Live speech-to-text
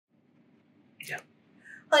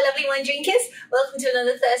Hi lovely wine drinkers, welcome to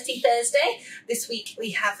another Thirsty Thursday. This week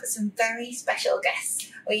we have some very special guests.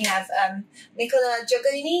 We have Nicola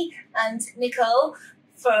Giogoni and Nicole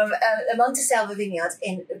from the Monteselva vineyard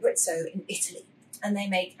in Abruzzo in Italy. And they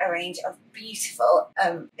make a range of beautiful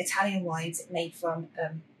Italian wines made from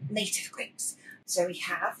native grapes. So we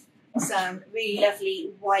have some really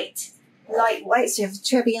lovely white, light whites. We have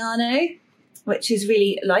Trebbiano, which is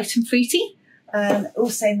really light and fruity.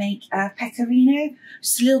 Also make Pecorino,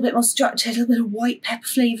 just a little bit more structure, a little bit of white pepper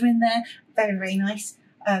flavour in there. Very, very nice.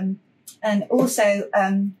 And also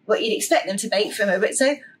what you'd expect them to make from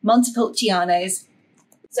Abruzzo, Montepulcianos.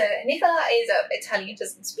 So Nicola is Italian,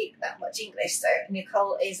 doesn't speak that much English, so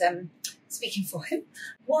Nicole is speaking for him.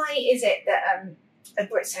 Why is it that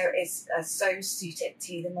Abruzzo is so suited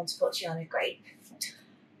to the Montepulciano grape?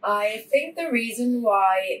 I think the reason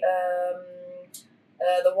why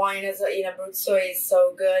the wine in Abruzzo is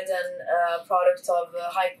so good and a product of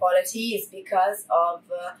high quality is because of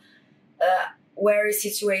where it's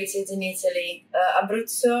situated in Italy.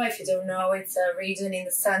 Abruzzo, if you don't know, it's a region in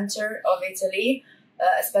the center of Italy,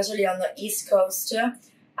 especially on the east coast,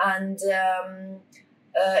 and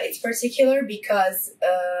it's particular because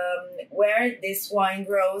where this wine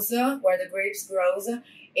grows, where the grapes grows,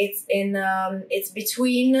 it's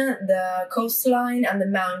between the coastline and the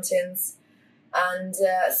mountains. And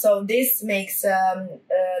so this makes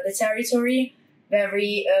the territory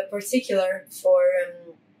very particular for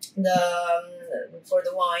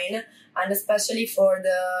the wine, and especially for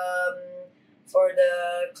the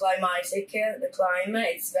climate.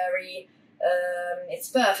 It's very it's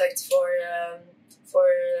perfect for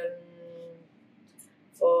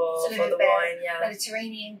the wine. Yeah,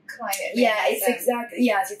 Mediterranean climate. Yeah, it's exactly,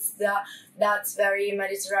 yes. It's that's very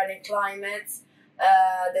Mediterranean climate.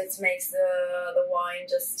 That makes the wine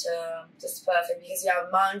just perfect, because you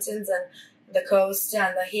have mountains and the coast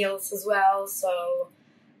and the hills as well. So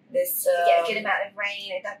this you get a good amount of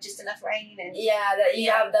rain, and just enough rain, and you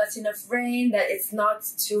have that enough rain, that it's not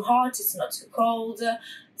too hot, it's not too cold.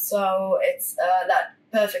 So it's that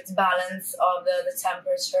perfect balance of the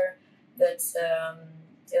temperature that's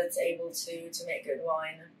able to make good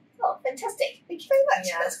wine. Oh, fantastic! Thank you very much.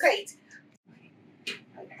 Yeah. That's great.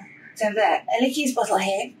 So there, Ilikias bottle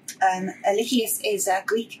here. Ilikias is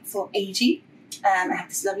Greek for aging. I have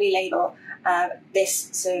this lovely label. This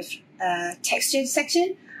sort of textured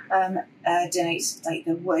section denotes like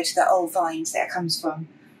the wood, the old vines that it comes from.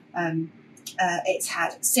 It's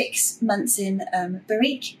had 6 months in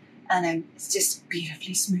barrique, and it's just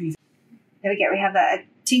beautifully smooth. There we go. We have a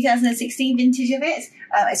 2016 vintage of it.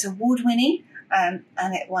 It's award-winning, and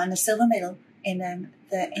it won a silver medal in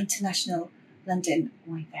the International London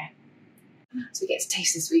Wine Fair. So we get to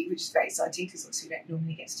taste this week, which is very exciting because obviously we don't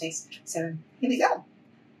normally get to taste. So here we go.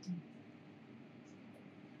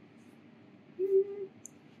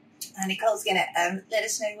 And Nicole's going to let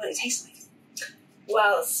us know what it tastes like.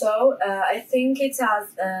 Well, so I think it has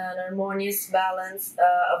an harmonious balance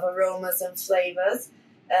of aromas and flavours.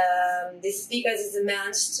 This is because it's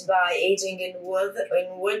matched by aging in wood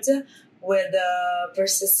with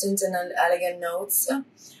persistent and elegant notes.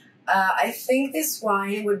 I think this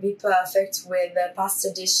wine would be perfect with pasta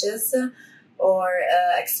dishes, or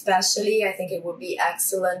especially I think it would be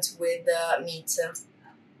excellent with meat,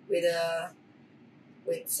 with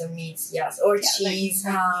some meat, yes, or cheese,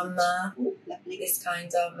 ham, this kind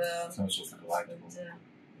of.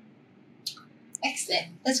 Excellent,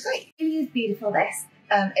 that's great. It is beautiful. This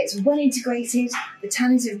it's well integrated. The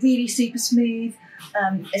tannins are really super smooth.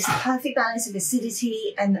 It's a perfect balance of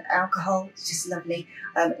acidity and alcohol. It's just lovely.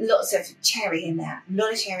 Lots of cherry in there, a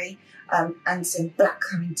lot of cherry, and some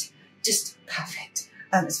blackcurrant. Just perfect.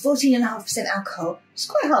 It's 14.5% alcohol. It's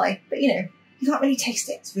quite high, but you can't really taste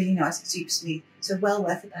it. It's really nice. It's super smooth. So well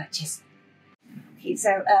worth the purchase. Okay,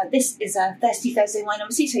 so this is a Thirsty Thursday wine,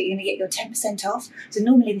 obviously, so you're going to get your 10% off. So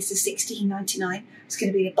normally this is $16.99. It's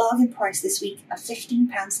going to be a bargain price this week of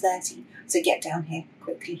 £15.30. So get down here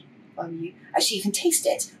quickly. You. Actually, you can taste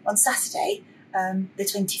it on Saturday, the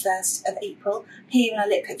 21st of April, here in our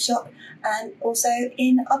Lit Cook shop, and also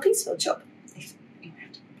in our Peaceville shop.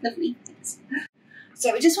 Lovely.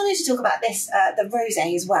 So we just wanted to talk about this, the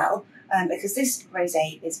rosé as well, because this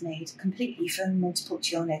rosé is made completely from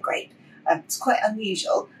Montepulciano grape. It's quite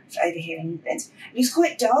unusual for over here in England. It looks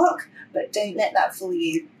quite dark, but don't let that fool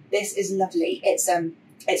you. This is lovely.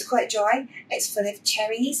 It's quite dry. It's full of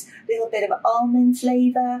cherries, a little bit of almond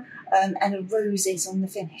flavour, and roses on the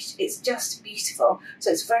finish. It's just beautiful. So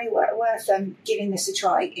it's very worth giving this a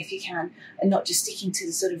try if you can, and not just sticking to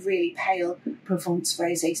the sort of really pale Provence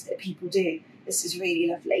rosés that people do. This is really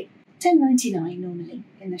lovely. $10.99 normally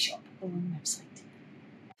in the shop or on the website.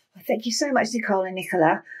 Thank you so much, Nicole and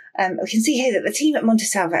Nicola. We can see here that the team at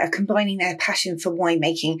Monteselva are combining their passion for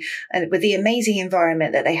winemaking and with the amazing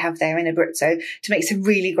environment that they have there in Abruzzo to make some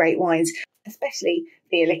really great wines, especially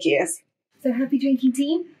the Ilikias. So happy drinking,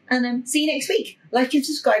 team, and see you next week. Like and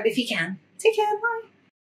subscribe if you can. Take care, bye.